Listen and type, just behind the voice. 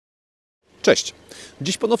Cześć!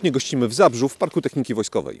 Dziś ponownie gościmy w Zabrzu w Parku Techniki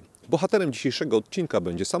Wojskowej. Bohaterem dzisiejszego odcinka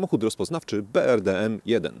będzie samochód rozpoznawczy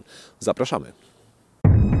BRDM-1. Zapraszamy!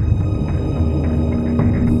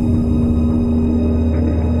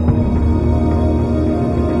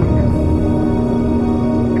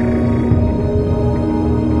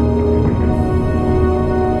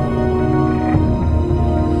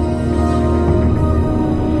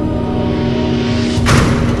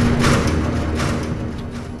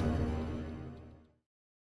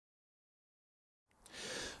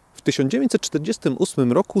 W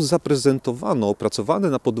 1948 roku zaprezentowano opracowany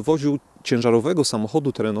na podwoziu ciężarowego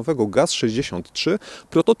samochodu terenowego GAZ-63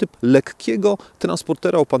 prototyp lekkiego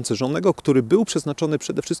transportera opancerzonego, który był przeznaczony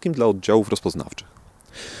przede wszystkim dla oddziałów rozpoznawczych.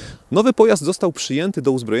 Nowy pojazd został przyjęty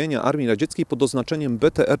do uzbrojenia Armii Radzieckiej pod oznaczeniem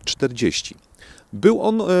BTR-40. Był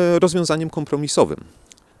on rozwiązaniem kompromisowym.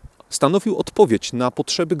 Stanowił odpowiedź na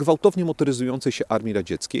potrzeby gwałtownie motoryzującej się Armii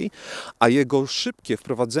Radzieckiej, a jego szybkie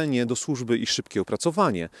wprowadzenie do służby i szybkie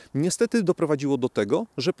opracowanie niestety doprowadziło do tego,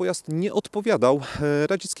 że pojazd nie odpowiadał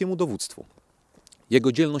radzieckiemu dowództwu.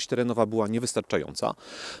 Jego dzielność terenowa była niewystarczająca.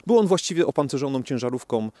 Był on właściwie opancerzoną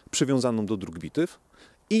ciężarówką przywiązaną do dróg bitew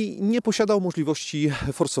i nie posiadał możliwości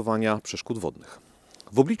forsowania przeszkód wodnych.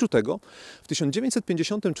 W obliczu tego w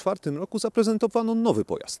 1954 roku zaprezentowano nowy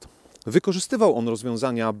pojazd. Wykorzystywał on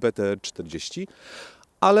rozwiązania BTR-40,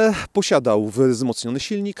 ale posiadał wzmocniony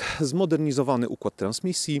silnik, zmodernizowany układ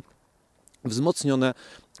transmisji, wzmocnione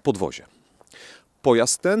podwozie.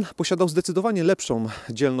 Pojazd ten posiadał zdecydowanie lepszą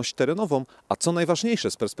dzielność terenową, a co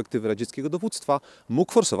najważniejsze z perspektywy radzieckiego dowództwa,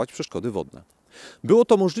 mógł forsować przeszkody wodne. Było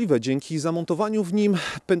to możliwe dzięki zamontowaniu w nim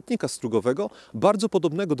pętnika strugowego, bardzo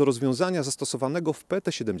podobnego do rozwiązania zastosowanego w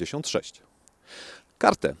PT-76.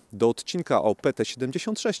 Kartę do odcinka o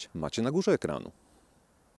PT-76 macie na górze ekranu.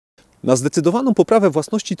 Na zdecydowaną poprawę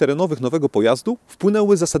własności terenowych nowego pojazdu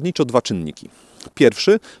wpłynęły zasadniczo dwa czynniki.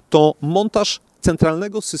 Pierwszy to montaż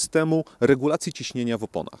centralnego systemu regulacji ciśnienia w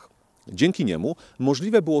oponach. Dzięki niemu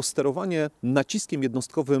możliwe było sterowanie naciskiem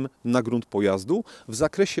jednostkowym na grunt pojazdu w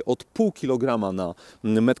zakresie od 0,5 kg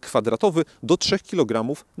na metr kwadratowy do 3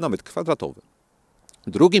 kg na metr kwadratowy.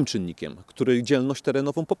 Drugim czynnikiem, który dzielność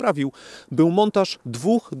terenową poprawił, był montaż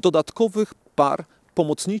dwóch dodatkowych par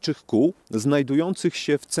pomocniczych kół znajdujących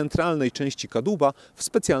się w centralnej części kadłuba w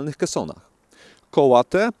specjalnych kesonach. Koła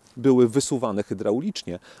te były wysuwane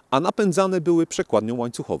hydraulicznie, a napędzane były przekładnią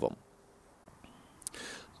łańcuchową.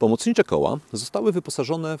 Pomocnicze koła zostały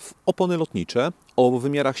wyposażone w opony lotnicze o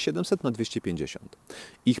wymiarach 700 na 250.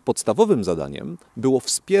 Ich podstawowym zadaniem było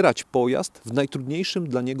wspierać pojazd w najtrudniejszym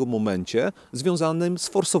dla niego momencie związanym z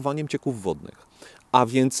forsowaniem cieków wodnych, a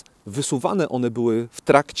więc wysuwane one były w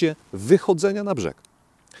trakcie wychodzenia na brzeg.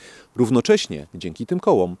 Równocześnie dzięki tym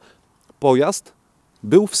kołom pojazd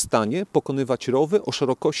był w stanie pokonywać rowy o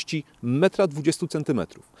szerokości 1,20 m,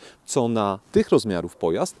 co na tych rozmiarów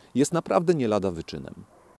pojazd jest naprawdę nie lada wyczynem.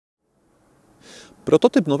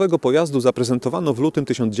 Prototyp nowego pojazdu zaprezentowano w lutym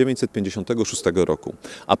 1956 roku,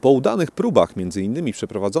 a po udanych próbach, m.in.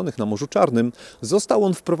 przeprowadzonych na Morzu Czarnym, został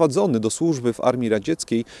on wprowadzony do służby w Armii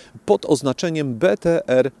Radzieckiej pod oznaczeniem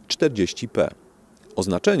BTR-40P.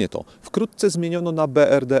 Oznaczenie to wkrótce zmieniono na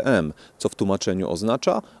BRDM, co w tłumaczeniu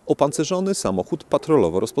oznacza opancerzony samochód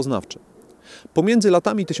patrolowo-rozpoznawczy. Pomiędzy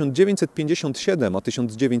latami 1957 a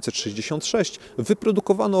 1966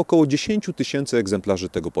 wyprodukowano około 10 000 egzemplarzy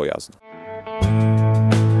tego pojazdu.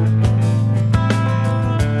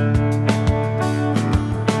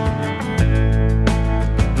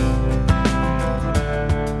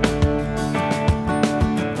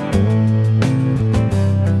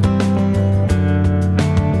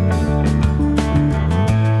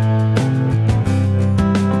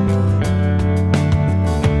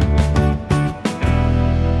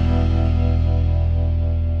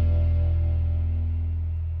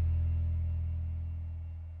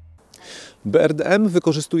 BRDM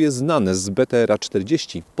wykorzystuje znane z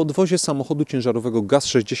BTR-40 podwozie samochodu ciężarowego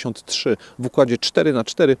GAZ-63 w układzie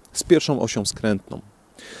 4x4 z pierwszą osią skrętną.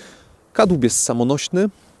 Kadłub jest samonośny,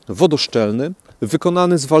 wodoszczelny,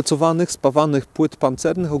 wykonany z walcowanych, spawanych płyt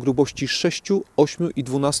pancernych o grubości 6, 8 i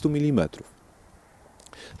 12 mm.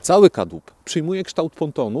 Cały kadłub przyjmuje kształt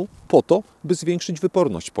pontonu po to, by zwiększyć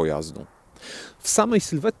wyporność pojazdu. W samej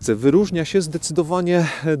sylwetce wyróżnia się zdecydowanie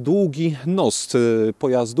długi nos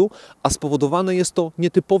pojazdu, a spowodowane jest to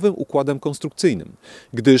nietypowym układem konstrukcyjnym,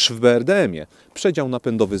 gdyż w BRDM-ie przedział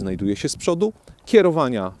napędowy znajduje się z przodu,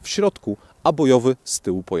 kierowania w środku, a bojowy z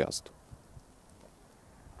tyłu pojazdu.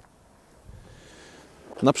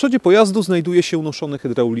 Na przodzie pojazdu znajduje się unoszony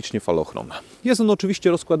hydraulicznie falochron. Jest on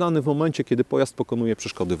oczywiście rozkładany w momencie, kiedy pojazd pokonuje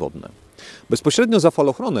przeszkody wodne. Bezpośrednio za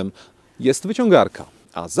falochronem jest wyciągarka.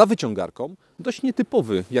 a za wyciągarką dość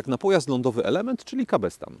nietypowy jak na pojazd lądowy element, czyli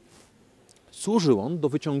kabestan. Służył on do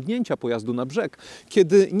wyciągnięcia pojazdu na brzeg,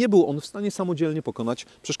 kiedy nie był on w stanie samodzielnie pokonać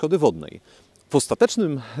przeszkody wodnej. W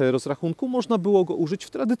ostatecznym rozrachunku można było go użyć w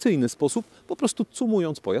tradycyjny sposób, po prostu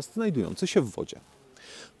cumując pojazd znajdujący się w wodzie.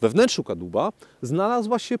 We wnętrzu kadłuba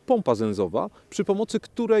znalazła się pompa zęzowa, przy pomocy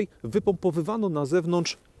której wypompowywano na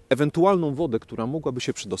zewnątrz ewentualną wodę, która mogłaby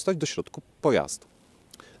się przedostać do środka pojazdu.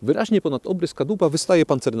 Wyraźnie ponad obrys kadłuba wystaje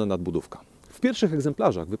pancerna nadbudówka. W pierwszych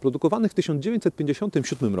egzemplarzach, wyprodukowanych w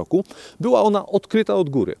 1957 roku, była ona odkryta od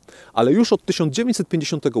góry, ale już od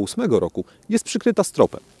 1958 roku jest przykryta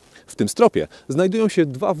stropem. W tym stropie znajdują się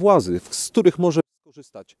dwa włazy, z których może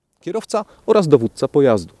skorzystać kierowca oraz dowódca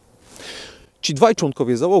pojazdu. Ci dwaj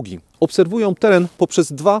członkowie załogi obserwują teren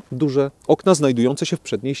poprzez dwa duże okna znajdujące się w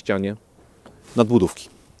przedniej ścianie nadbudówki.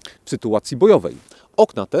 W sytuacji bojowej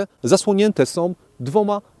okna te zasłonięte są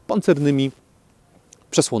dwoma pancernymi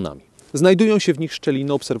przesłonami. Znajdują się w nich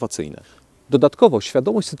szczeliny obserwacyjne. Dodatkowo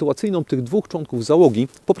świadomość sytuacyjną tych dwóch członków załogi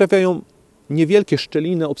poprawiają niewielkie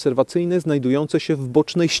szczeliny obserwacyjne znajdujące się w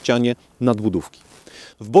bocznej ścianie nadbudówki.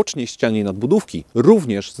 W bocznej ścianie nadbudówki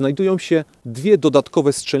również znajdują się dwie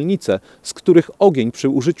dodatkowe strzelnice, z których ogień przy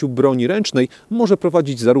użyciu broni ręcznej może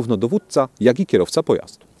prowadzić zarówno dowódca, jak i kierowca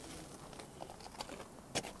pojazdu.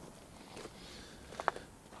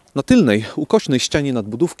 Na tylnej, ukośnej ścianie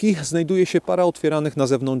nadbudówki znajduje się para otwieranych na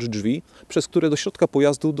zewnątrz drzwi, przez które do środka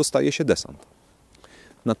pojazdu dostaje się desant.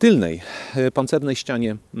 Na tylnej, pancernej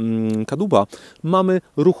ścianie kadłuba mamy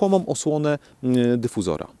ruchomą osłonę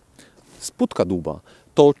dyfuzora. Spód kadłuba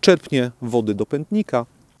to czerpnie wody do pętnika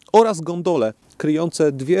oraz gondole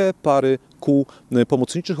kryjące dwie pary kół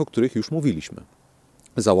pomocniczych, o których już mówiliśmy.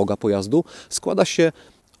 Załoga pojazdu składa się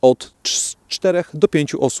od 4 do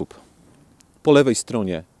 5 osób. Po lewej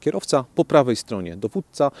stronie kierowca, po prawej stronie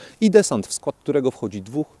dowódca i desant, w skład którego wchodzi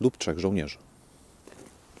 2 lub 3 żołnierzy.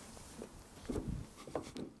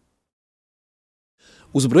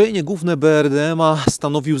 Uzbrojenie główne BRDM-a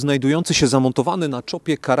stanowił znajdujący się zamontowany na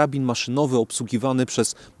czopie karabin maszynowy obsługiwany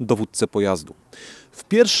przez dowódcę pojazdu. W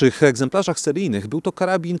pierwszych egzemplarzach seryjnych był to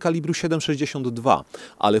karabin kalibru 7,62,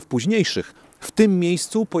 ale w późniejszych w tym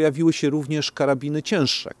miejscu pojawiły się również karabiny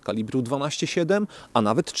cięższe kalibru 12,7, a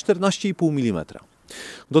nawet 14,5 mm.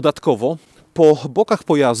 Dodatkowo po bokach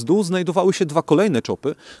pojazdu znajdowały się dwa kolejne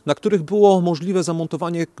czopy, na których było możliwe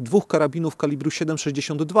zamontowanie 2 karabinów kalibru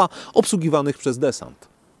 7,62 obsługiwanych przez desant.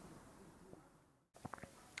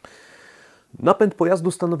 Napęd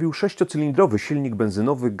pojazdu stanowił 6-cylindrowy silnik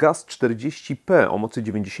benzynowy GAZ-40P o mocy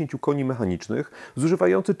 90 koni mechanicznych,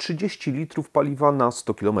 zużywający 30 litrów paliwa na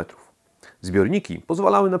 100 km. Zbiorniki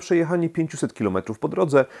pozwalały na przejechanie 500 km po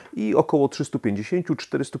drodze i około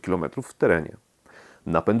 350-400 km w terenie.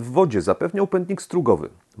 Napęd w wodzie zapewniał pętnik strugowy.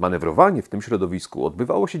 Manewrowanie w tym środowisku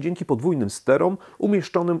odbywało się dzięki podwójnym sterom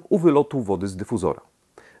umieszczonym u wylotu wody z dyfuzora.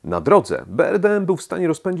 Na drodze BRDM był w stanie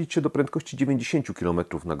rozpędzić się do prędkości 90 km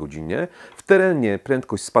na godzinę, w terenie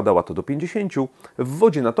prędkość spadała to do 50, w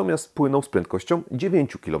wodzie natomiast płynął z prędkością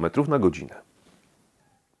 9 km na godzinę.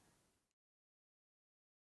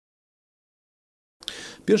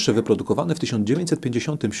 Pierwsze wyprodukowane w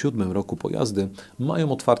 1957 roku pojazdy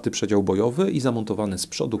mają otwarty przedział bojowy i zamontowany z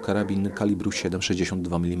przodu karabin kalibru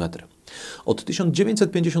 7,62 mm. Od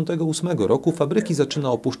 1958 roku fabryki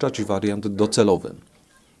zaczyna opuszczać wariant docelowy.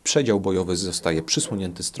 Przedział bojowy zostaje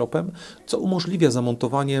przysłonięty stropem, co umożliwia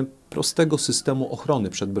zamontowanie prostego systemu ochrony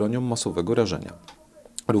przed bronią masowego rażenia.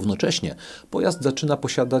 Równocześnie pojazd zaczyna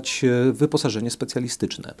posiadać wyposażenie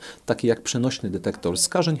specjalistyczne, takie jak przenośny detektor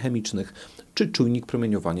skażeń chemicznych czy czujnik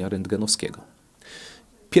promieniowania rentgenowskiego.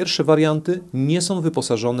 Pierwsze warianty nie są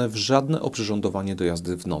wyposażone w żadne oprzyrządowanie do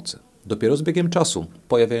jazdy w nocy. Dopiero z biegiem czasu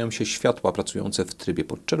pojawiają się światła pracujące w trybie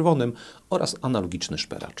podczerwonym oraz analogiczny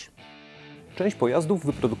szperacz. Część pojazdów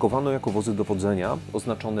wyprodukowano jako wozy dowodzenia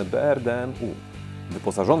oznaczone BRDM-U.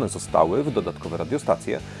 Wyposażone zostały w dodatkowe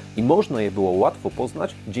radiostacje i można je było łatwo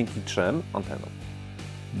poznać dzięki 3 antenom.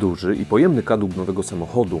 Duży i pojemny kadłub nowego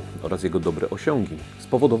samochodu oraz jego dobre osiągi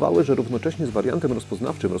spowodowały, że równocześnie z wariantem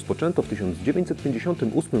rozpoznawczym rozpoczęto w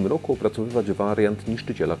 1958 roku opracowywać wariant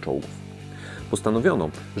niszczyciela czołgów. Postanowiono,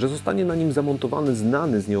 że zostanie na nim zamontowany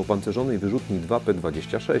znany z nieopancerzonej wyrzutni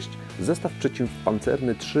 2P26 zestaw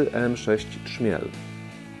przeciwpancerny 3M6 Trzmiel.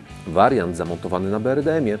 Wariant zamontowany na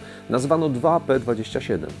BRDM-ie nazwano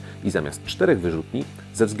 2P27 i zamiast 4 wyrzutni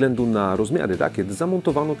ze względu na rozmiary rakiet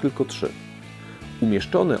zamontowano tylko 3.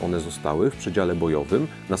 Umieszczone one zostały w przedziale bojowym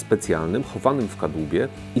na specjalnym, chowanym w kadłubie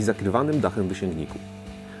i zakrywanym dachem wysięgniku.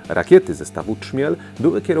 Rakiety zestawu Trzmiel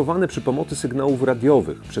były kierowane przy pomocy sygnałów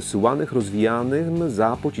radiowych przesyłanych rozwijanym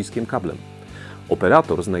za pociskiem kablem.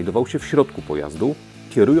 Operator znajdował się w środku pojazdu,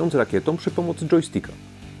 kierując rakietą przy pomocy joysticka.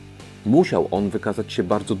 Musiał on wykazać się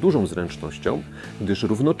bardzo dużą zręcznością, gdyż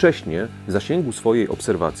równocześnie w zasięgu swojej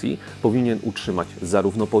obserwacji powinien utrzymać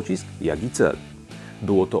zarówno pocisk, jak i cel.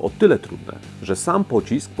 Było to o tyle trudne, że sam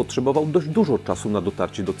pocisk potrzebował dość dużo czasu na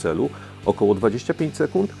dotarcie do celu, około 25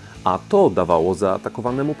 sekund, a to dawało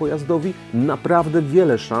zaatakowanemu pojazdowi naprawdę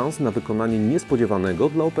wiele szans na wykonanie niespodziewanego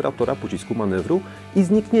dla operatora pocisku manewru i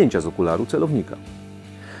zniknięcia z okularu celownika.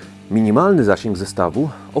 Minimalny zasięg zestawu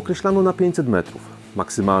określano na 500 metrów,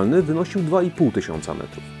 maksymalny wynosił 2500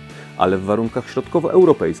 metrów, ale w warunkach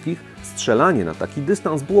środkowoeuropejskich strzelanie na taki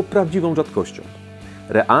dystans było prawdziwą rzadkością.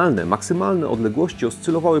 Realne, maksymalne odległości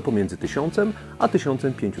oscylowały pomiędzy 1000 a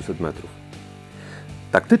 1500 metrów.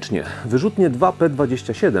 Taktycznie wyrzutnie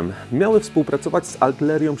 2P-27 miały współpracować z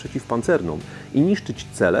artylerią przeciwpancerną i niszczyć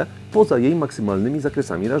cele poza jej maksymalnymi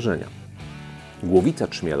zakresami rażenia. Głowica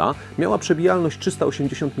trzmiela miała przebijalność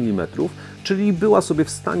 380 mm, czyli była sobie w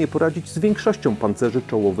stanie poradzić z większością pancerzy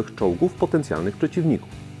czołowych czołgów potencjalnych przeciwników.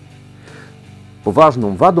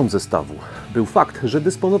 Poważną wadą zestawu był fakt, że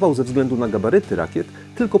dysponował ze względu na gabaryty rakiet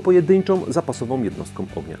tylko pojedynczą zapasową jednostką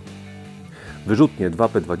ognia. Wyrzutnie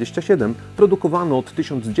 2P-27 produkowano od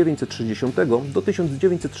 1960 do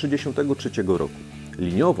 1963 roku.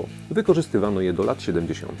 Liniowo wykorzystywano je do lat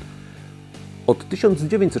 70. Od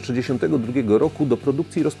 1962 roku do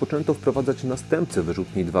produkcji rozpoczęto wprowadzać następcę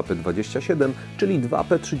wyrzutni 2P-27, czyli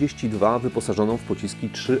 2P-32 wyposażoną w pociski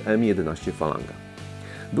 3M11 Falanga.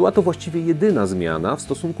 Była to właściwie jedyna zmiana w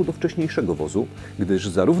stosunku do wcześniejszego wozu, gdyż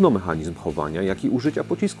zarówno mechanizm chowania, jak i użycia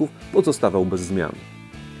pocisków pozostawał bez zmian.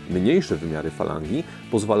 Mniejsze wymiary falangi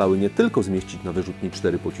pozwalały nie tylko zmieścić na wyrzutni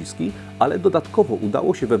 4 pociski, ale dodatkowo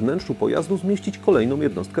udało się we wnętrzu pojazdu zmieścić kolejną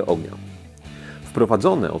jednostkę ognia.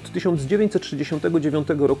 Wprowadzone od 1969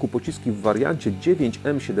 roku pociski w wariancie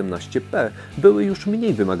 9M17P były już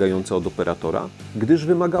mniej wymagające od operatora, gdyż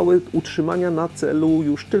wymagały utrzymania na celu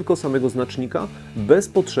już tylko samego znacznika, bez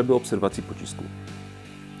potrzeby obserwacji pocisku.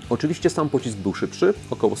 Oczywiście sam pocisk był szybszy,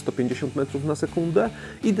 około 150 metrów na sekundę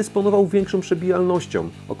i dysponował większą przebijalnością,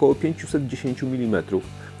 około 510 mm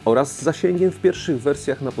oraz zasięgiem w pierwszych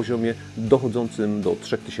wersjach na poziomie dochodzącym do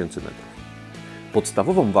 3000 metrów.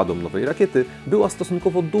 Podstawową wadą nowej rakiety była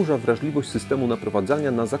stosunkowo duża wrażliwość systemu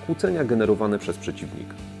naprowadzania na zakłócenia generowane przez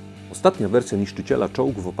przeciwnika. Ostatnia wersja niszczyciela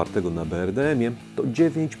czołgów opartego na BRDM-ie to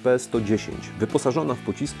 9P-110, wyposażona w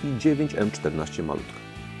pociski 9M14 Malutka.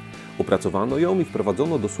 Opracowano ją i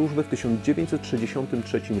wprowadzono do służby w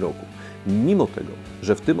 1963 roku, mimo tego,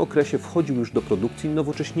 że w tym okresie wchodził już do produkcji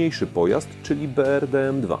nowocześniejszy pojazd, czyli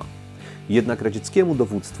BRDM-2. Jednak radzieckiemu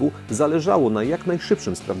dowództwu zależało na jak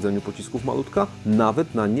najszybszym sprawdzeniu pocisków Malutka,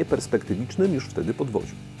 nawet na nieperspektywicznym już wtedy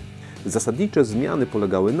podwoziu. Zasadnicze zmiany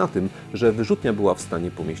polegały na tym, że wyrzutnia była w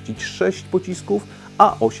stanie pomieścić 6 pocisków,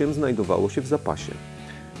 a 8 znajdowało się w zapasie.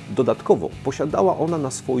 Dodatkowo posiadała ona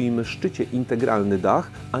na swoim szczycie integralny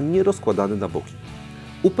dach, a nie rozkładany na boki.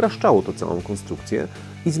 Upraszczało to całą konstrukcję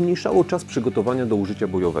i zmniejszało czas przygotowania do użycia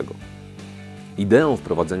bojowego. Ideą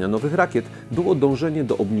wprowadzenia nowych rakiet było dążenie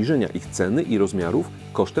do obniżenia ich ceny i rozmiarów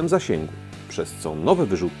kosztem zasięgu, przez co nowe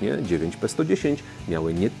wyrzutnie 9P-110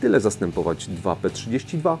 miały nie tyle zastępować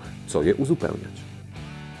 2P-32, co je uzupełniać.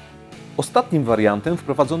 Ostatnim wariantem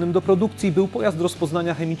wprowadzonym do produkcji był pojazd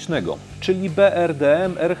rozpoznania chemicznego, czyli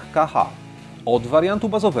BRDM-RKH. Od wariantu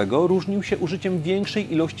bazowego różnił się użyciem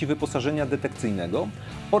większej ilości wyposażenia detekcyjnego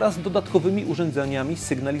oraz dodatkowymi urządzeniami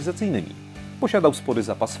sygnalizacyjnymi. Posiadał spory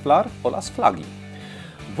zapas flar oraz flagi.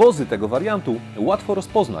 Wozy tego wariantu łatwo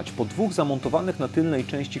rozpoznać po dwóch zamontowanych na tylnej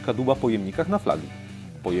części kadłuba pojemnikach na flagi.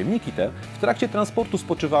 Pojemniki te w trakcie transportu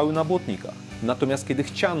spoczywały na błotnikach, natomiast kiedy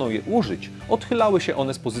chciano je użyć, odchylały się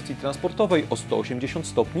one z pozycji transportowej o 180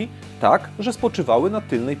 stopni, tak, że spoczywały na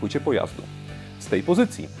tylnej płycie pojazdu. Z tej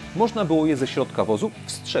pozycji można było je ze środka wozu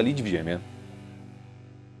wstrzelić w ziemię.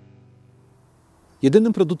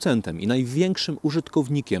 Jedynym producentem i największym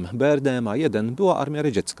użytkownikiem BRDM-1 była Armia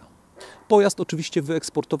Radziecka. Pojazd oczywiście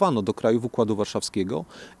wyeksportowano do krajów Układu Warszawskiego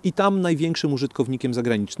i tam największym użytkownikiem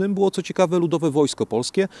zagranicznym było, co ciekawe, Ludowe Wojsko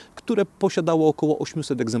Polskie, które posiadało około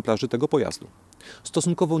 800 egzemplarzy tego pojazdu.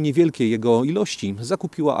 Stosunkowo niewielkie jego ilości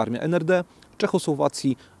zakupiła armia NRD,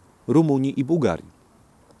 Czechosłowacji, Rumunii i Bułgarii.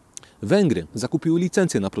 Węgry zakupiły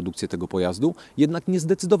licencję na produkcję tego pojazdu, jednak nie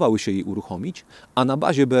zdecydowały się jej uruchomić, a na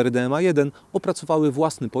bazie BRDM-1 opracowały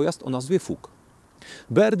własny pojazd o nazwie Fug.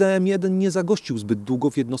 BRDM-1 nie zagościł zbyt długo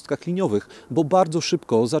w jednostkach liniowych, bo bardzo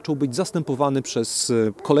szybko zaczął być zastępowany przez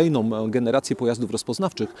kolejną generację pojazdów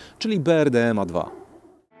rozpoznawczych, czyli BRDM-2.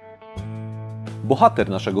 Bohater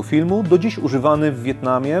naszego filmu do dziś używany w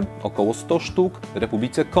Wietnamie około 100 sztuk,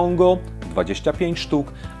 Republice Kongo, 25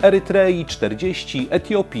 sztuk, Erytrei 40,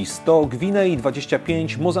 Etiopii 100, Gwinei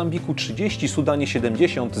 25, Mozambiku 30, Sudanie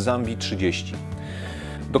 70, Zambii 30.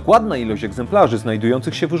 Dokładna ilość egzemplarzy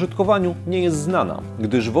znajdujących się w użytkowaniu nie jest znana,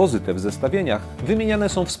 gdyż wozy te w zestawieniach wymieniane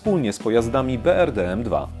są wspólnie z pojazdami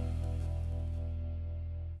BRDM-2.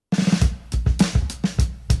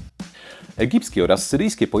 Egipskie oraz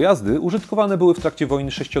syryjskie pojazdy użytkowane były w trakcie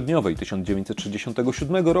wojny sześciodniowej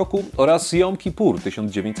 1967 roku oraz Jom Kippur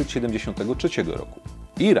 1973 roku.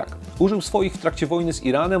 Irak użył swoich w trakcie wojny z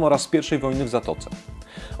Iranem oraz I wojny w Zatoce.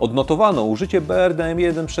 Odnotowano użycie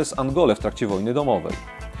BRDM-1 przez Angolę w trakcie wojny domowej.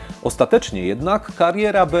 Ostatecznie jednak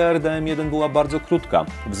kariera BRDM-1 była bardzo krótka,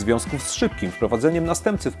 w związku z szybkim wprowadzeniem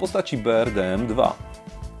następcy w postaci BRDM-2.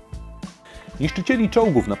 Niszczycieli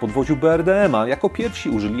czołgów na podwoziu BRDM-a jako pierwsi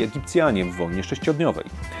użyli Egipcjanie w wojnie sześciodniowej.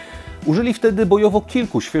 Użyli wtedy bojowo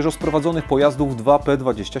kilku świeżo sprowadzonych pojazdów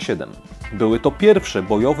 2P-27. Były to pierwsze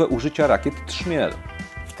bojowe użycia rakiet Trzmiel.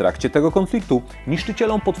 W trakcie tego konfliktu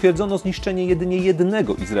niszczycielom potwierdzono zniszczenie jedynie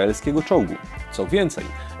jednego izraelskiego czołgu. Co więcej,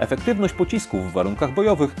 efektywność pocisków w warunkach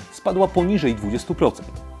bojowych spadła poniżej 20%,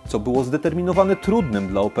 co było zdeterminowane trudnym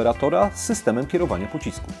dla operatora systemem kierowania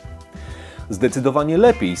pocisków. Zdecydowanie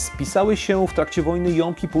lepiej spisały się w trakcie wojny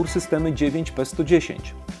Jom Kippur systemy 9P-110.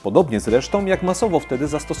 Podobnie zresztą jak masowo wtedy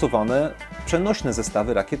zastosowane przenośne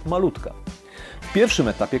zestawy rakiet Malutka. W pierwszym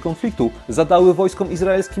etapie konfliktu zadały wojskom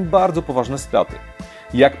izraelskim bardzo poważne straty.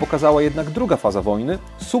 Jak pokazała jednak druga faza wojny,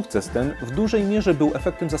 sukces ten w dużej mierze był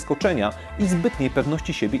efektem zaskoczenia i zbytniej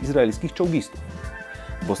pewności siebie izraelskich czołgistów.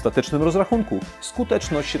 W ostatecznym rozrachunku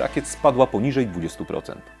skuteczność rakiet spadła poniżej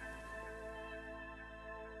 20%.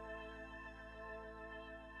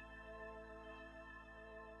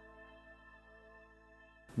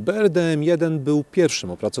 BRDM-1 był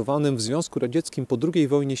pierwszym opracowanym w Związku Radzieckim po II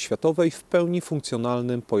wojnie światowej w pełni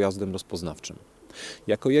funkcjonalnym pojazdem rozpoznawczym.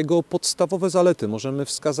 Jako jego podstawowe zalety możemy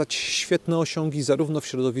wskazać świetne osiągi zarówno w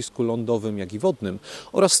środowisku lądowym, jak i wodnym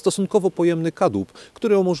oraz stosunkowo pojemny kadłub,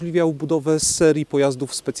 który umożliwiał budowę serii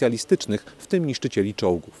pojazdów specjalistycznych, w tym niszczycieli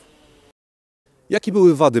czołgów. Jakie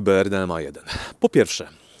były wady BRDM-1? Po pierwsze,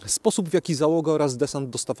 sposób, w jaki załoga oraz desant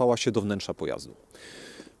dostawała się do wnętrza pojazdu.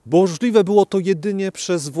 Możliwe było to jedynie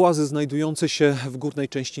przez włazy znajdujące się w górnej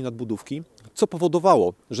części nadbudówki, co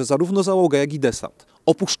powodowało, że zarówno załoga, jak i desant,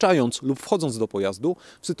 opuszczając lub wchodząc do pojazdu,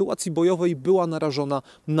 w sytuacji bojowej była narażona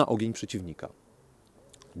na ogień przeciwnika.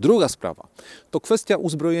 Druga sprawa to kwestia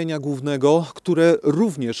uzbrojenia głównego, które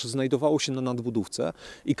również znajdowało się na nadbudówce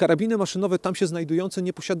i karabiny maszynowe tam się znajdujące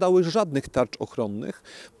nie posiadały żadnych tarcz ochronnych,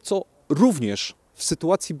 co również w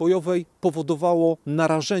sytuacji bojowej powodowało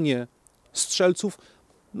narażenie strzelców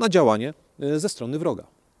na działanie ze strony wroga.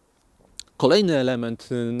 Kolejny element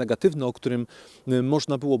negatywny, o którym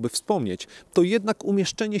można byłoby wspomnieć, to jednak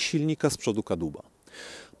umieszczenie silnika z przodu kadłuba.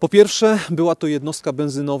 Po pierwsze, była to jednostka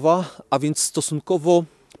benzynowa, a więc stosunkowo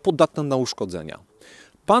podatna na uszkodzenia.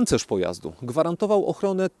 Pancerz pojazdu gwarantował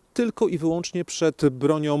ochronę tylko i wyłącznie przed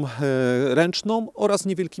bronią ręczną oraz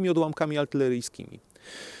niewielkimi odłamkami artyleryjskimi.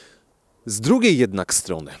 Z drugiej jednak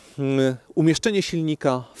strony, umieszczenie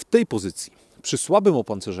silnika w tej pozycji przy słabym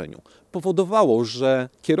opancerzeniu powodowało, że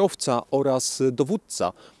kierowca oraz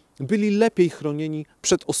dowódca byli lepiej chronieni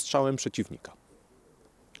przed ostrzałem przeciwnika.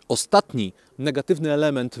 Ostatni negatywny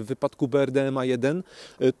element w wypadku BRDM-1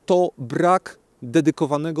 to brak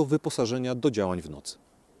dedykowanego wyposażenia do działań w nocy.